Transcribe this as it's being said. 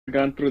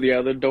Gone through the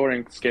other door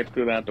and escaped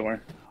through that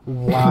door.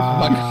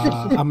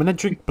 Wow. I'm gonna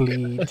drink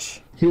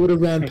bleach. He would have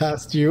ran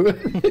past you.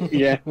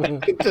 Yeah.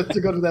 Just to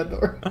go to that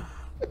door.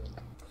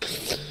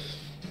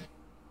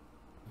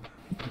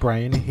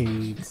 Brian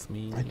hates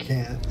me. I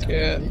can't.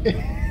 Yeah.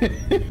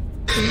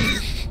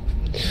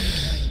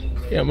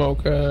 Yeah,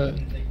 Mocha.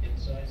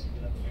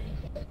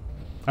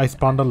 I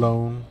spawned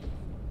alone.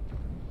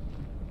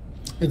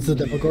 It's the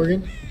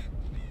Demogorgon.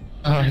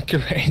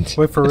 Great.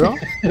 Wait, for real?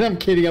 I'm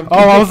kidding. I'm Oh,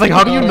 kidding. I was like,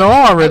 how do you know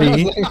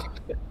already?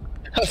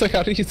 I was like,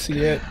 how do you see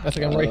it? I was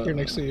like, I'm right here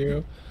next to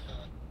you.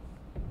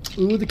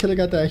 Ooh, the killer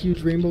got that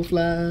huge rainbow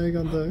flag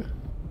on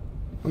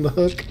the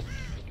hook.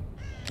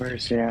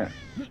 Where's he at?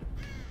 I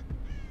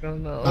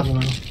don't know. I don't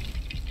know.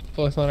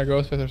 Well, it's not a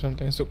ghost face or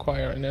something. It's so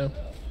quiet right now.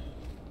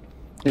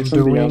 I'm It's on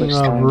the doing other a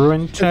side.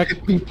 ruin check.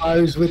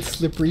 Bars with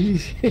slippery.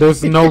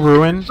 There's no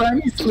ruin.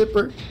 Shiny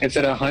slipper. Is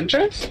it a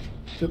huntress?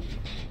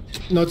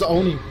 No, it's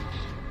Oni.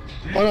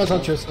 Oh no, it's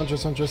Huntress.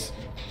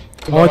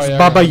 Oh, it's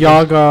Baba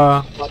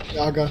Yaga. Baba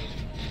Yaga.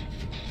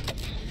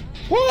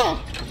 Whoa!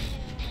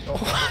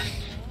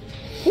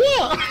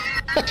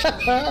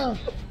 Whoa!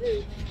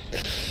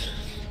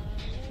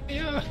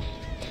 Yeah.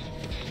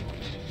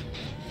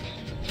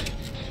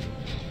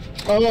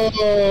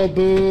 Oh,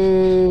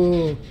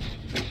 boo!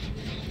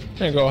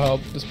 Gonna go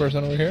help this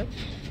person over here.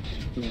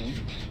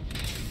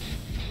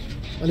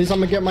 At least I'm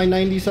gonna get my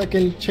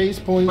 90-second chase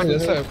points. Wait,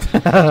 that's a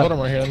totem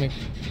right here. Let me.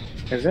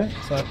 Is it?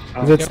 It's not.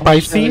 Is it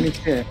spicy?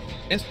 Yeah.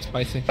 It's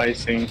spicy.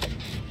 Spicy.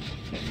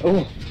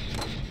 Oh,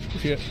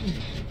 Shit.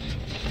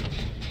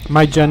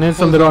 My gen is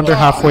a little under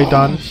halfway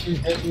done. She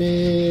hit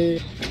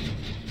me.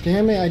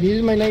 Damn it, I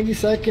needed my 90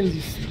 seconds,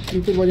 you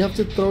stupid. Why do you have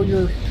to throw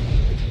your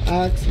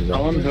axe?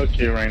 I'll unhook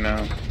you right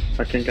now.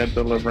 I can get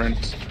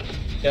deliverance.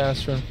 Yeah,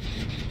 that's true.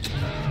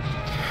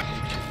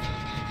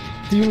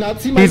 Do you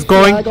not see my He's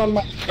going- flag on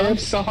my I'm head?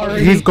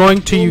 sorry. He's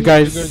going to you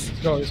guys. Let's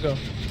go. Let's go.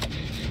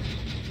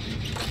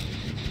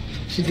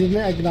 She didn't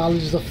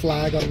acknowledge the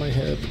flag on my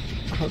head.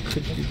 How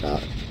could you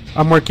not?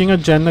 I'm working a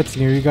gen that's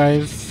near you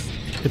guys.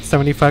 It's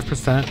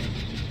 75%.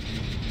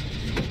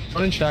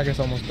 One in shack is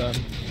almost done.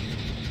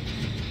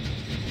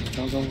 It's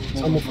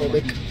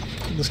homophobic.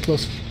 This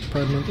close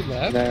apartment.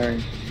 Left.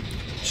 Very.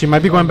 She might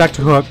be going back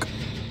to hook.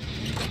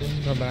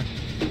 Go back.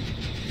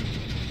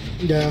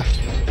 Yeah.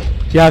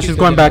 Yeah, she's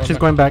going back. She's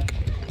going back.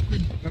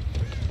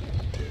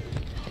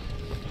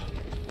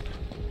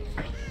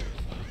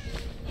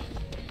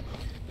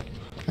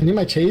 I need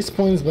my chase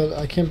points, but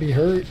I can't be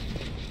hurt.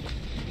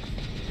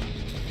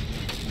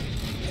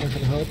 I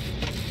can help.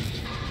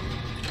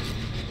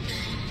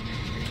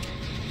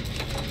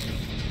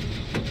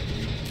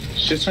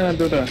 She's trying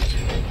to do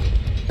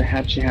the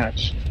hatchy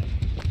hatch.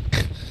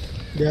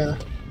 Yeah.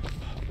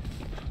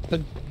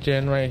 The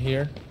gen right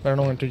here. I don't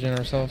know when to gen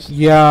ourselves.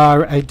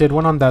 Yeah, I did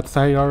one on that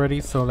side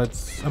already, so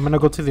let's... I'm gonna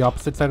go to the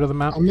opposite side of the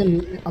map. I'm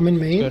in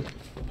main. Good.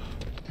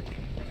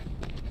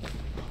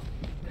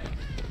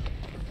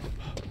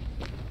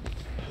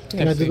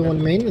 Can I do the one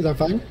in main? Is that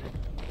fine?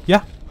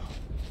 Yeah.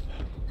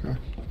 Okay.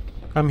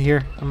 I'm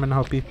here. I'm gonna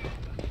help you.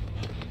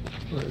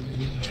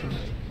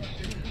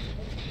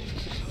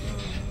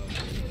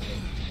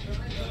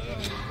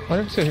 Why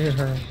did I hear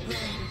her?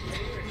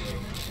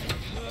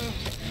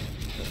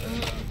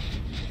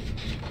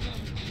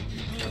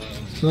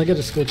 So I get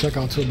a skill check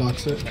out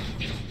toolbox it.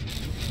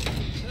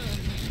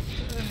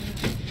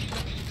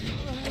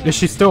 Is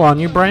she still on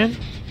you, Brian?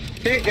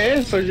 It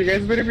is, so you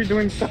guys better be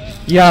doing stuff.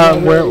 Yeah,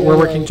 we're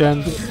working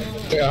gens.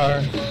 They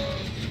are.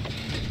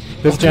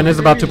 This gen is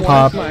about to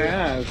pop. My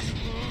ass.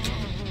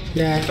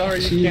 Yeah. Sorry,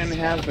 you she's- can't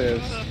have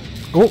this.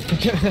 Oh,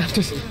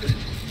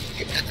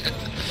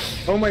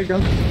 Oh my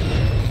god.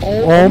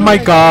 oh my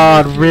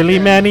god, really,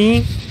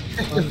 Manny?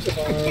 I'm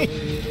sorry.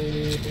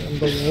 I'm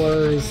the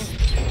worst.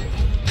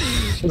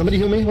 Somebody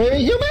heal me?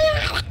 Wait, heal me!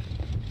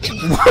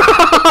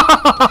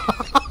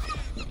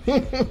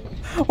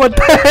 What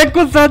the heck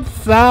was that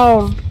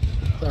sound?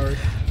 Sorry.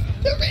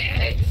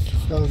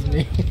 That was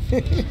me.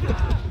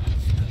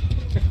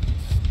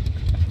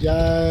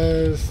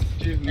 Yes.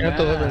 She's I got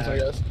deliverance, I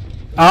guess.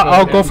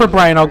 I'll go for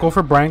Brian. I'll go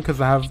for Brian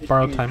because I have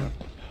borrowed time.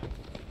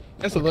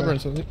 That's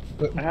deliverance, isn't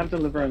it? I have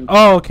deliverance.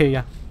 Oh, okay,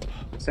 yeah.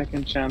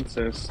 Second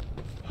chances.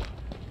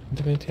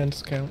 Divinity and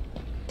discount.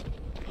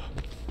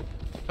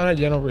 Found a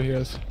gen over here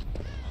is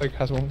like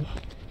has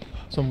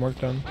some work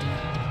done.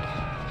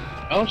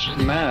 Oh, she's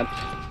mad.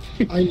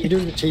 I need her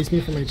to chase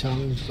me for my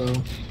challenge, so.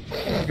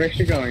 Where's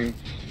she going?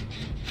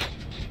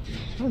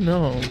 I don't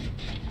know.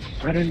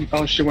 I didn't.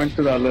 Oh, she went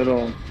to that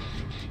little.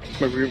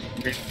 But we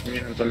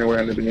only were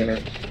in the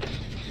beginning.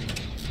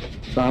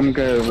 So I'm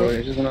good. But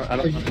it's just gonna, I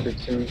don't have to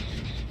soon.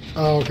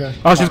 Oh, okay.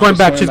 Oh, she's going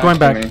back. She's going to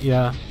back. me.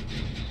 Yeah.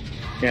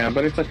 Yeah,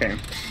 but it's okay.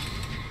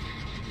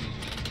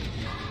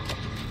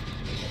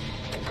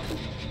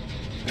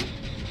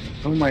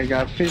 Oh my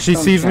god, please She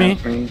don't sees me.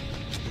 trap me.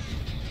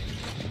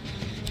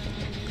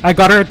 I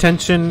got her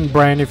attention,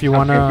 Brian, if you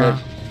wanna...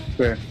 Okay,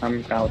 good.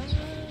 I'm out.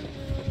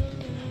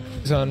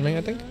 He's on me,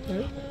 I think.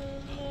 Right?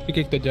 You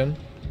kicked the gen.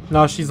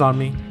 No, she's on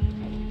me.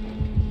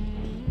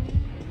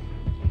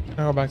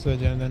 I'll go back to the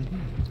gen then.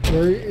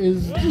 Where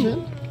is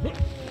Jen?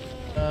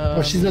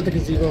 Oh, she's at the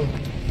gazebo.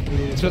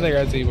 It's where they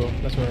got Zebo.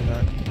 That's where I'm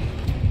at.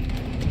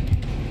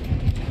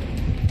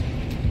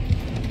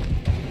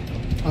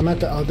 I'm at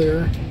the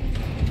other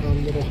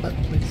little hut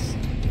place.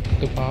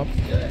 The pop.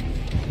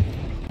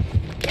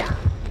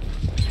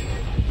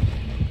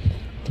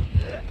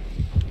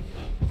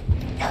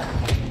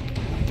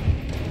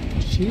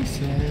 She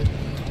said,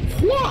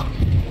 "What?"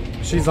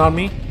 She's on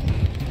me.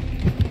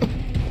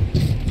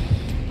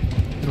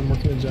 I'm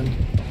working a gen.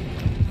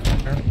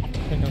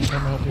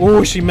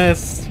 Oh, she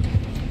missed.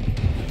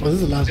 Oh, this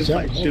is the last She's gen.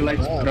 like, she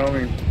likes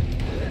throwing.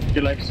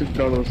 She likes to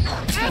throw those.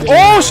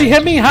 Oh, she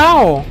hit me.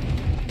 How?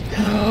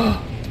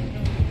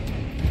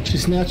 She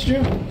snatched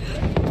you?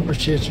 Or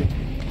she hit you?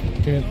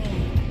 Good.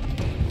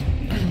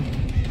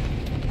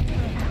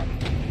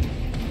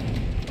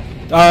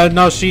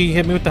 No, she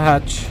hit me with the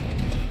hatch.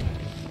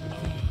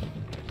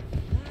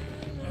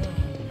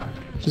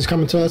 She's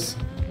coming to us.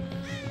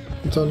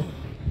 I'm telling you.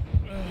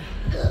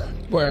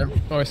 Where?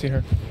 Oh, I see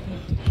her.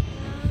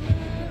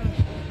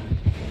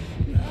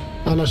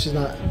 Oh no, she's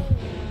not.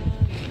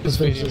 Let's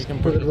finish We this. can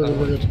We're put good, we're it good,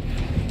 we're good.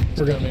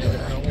 We're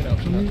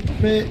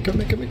good. Come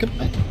here, come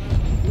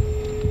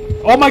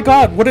here. Oh my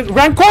god, what is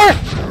Rancor?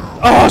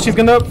 Oh, she's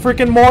gonna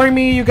freaking moor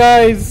me, you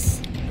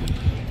guys.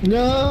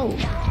 No!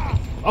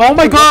 Oh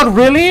my god,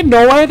 really?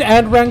 Noed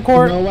and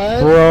Rancor?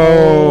 Noed?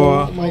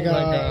 Bro. Oh my Oh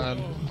god. my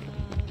god.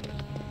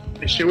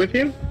 Is she with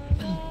you?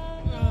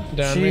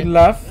 Damn She it.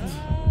 left.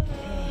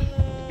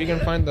 We can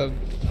find the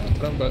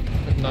button, but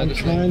if not, I'm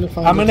just trying to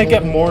find I'm the gonna get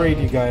totem.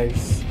 moried, you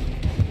guys.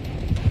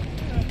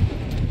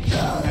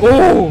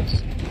 Oh!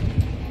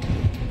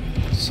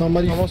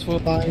 Somebody Almost full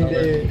find power.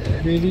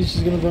 it. Really?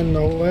 She's gonna run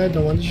nowhere?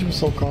 No wonder she was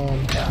so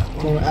calm.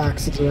 Throwing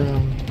axes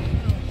around.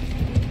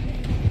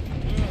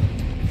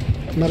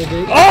 I'm at a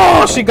gate.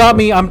 Oh, she got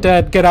me. I'm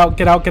dead. Get out,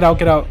 get out, get out,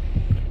 get out.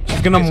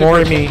 She's gonna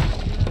moor me.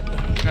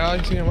 How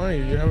you seen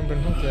Mario? You haven't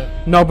been hooked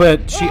yet. No,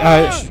 but she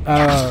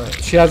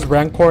has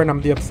Rancor and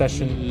I'm the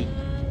obsession.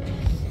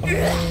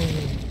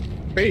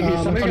 Wait, he's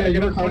somebody Antonio, gotta you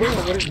get recovered?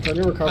 us.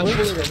 Antonio, I'm recovered?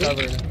 fully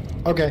recovered.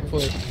 Okay.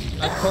 Fully.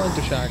 I call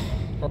into Shack.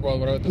 Or well,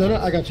 whatever. No, no,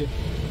 I got you.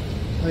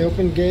 I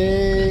open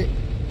gate.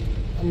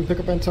 I'm gonna pick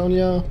up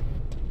Antonio.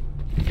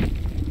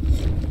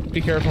 Be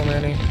careful,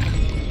 Manny.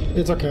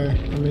 It's okay.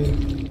 I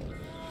mean,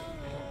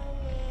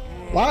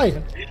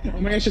 why? Oh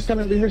my gosh, she's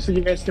gonna be here so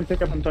you guys can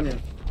pick up Antonio.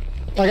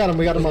 I got him.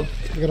 We got him up.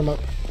 We got him up.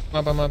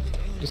 I'm up.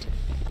 Just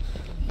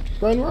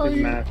Brian, where are Big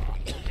you? Matt.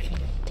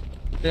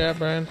 yeah,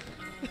 Brian.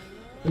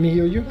 Let me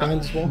heal you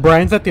behind this wall.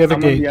 Brian's at the other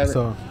I'm on the gate, other-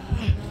 so.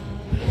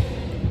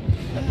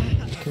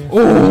 Okay.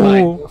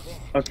 Ooh!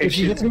 Okay, If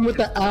she hits me with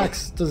the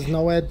axe, does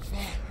Noed?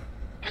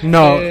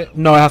 No,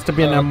 no, it has to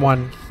be an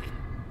M1.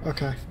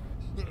 Okay.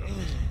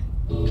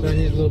 'Cause I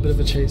need a little bit of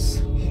a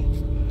chase.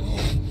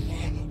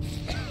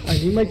 I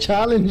need my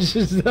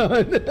challenges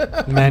done.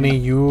 Manny,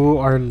 you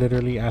are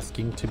literally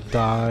asking to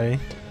die.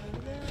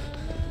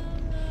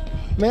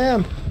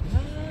 Ma'am.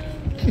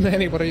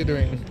 Manny, what are you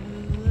doing?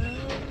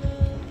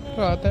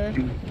 Go out there.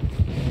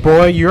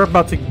 Boy, you're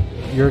about to.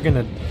 You're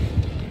gonna.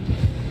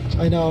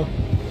 I know.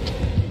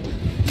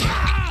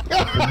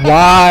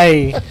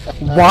 Why?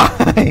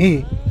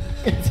 Why?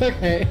 It's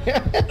okay.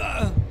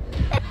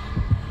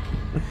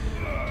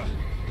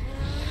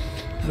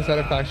 The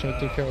satisfaction with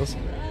 2 kills.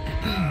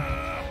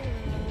 I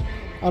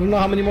don't know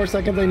how many more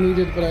seconds I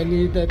needed, but I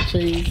need that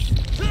chase.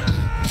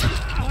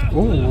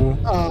 Ooh.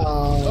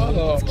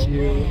 Oh, that's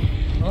cute.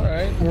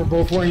 Alright. And we're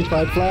both wearing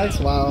pride flags?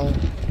 Wow.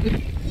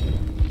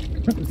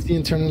 It's the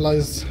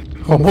internalized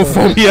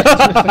Homophobia.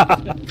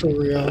 for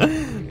real.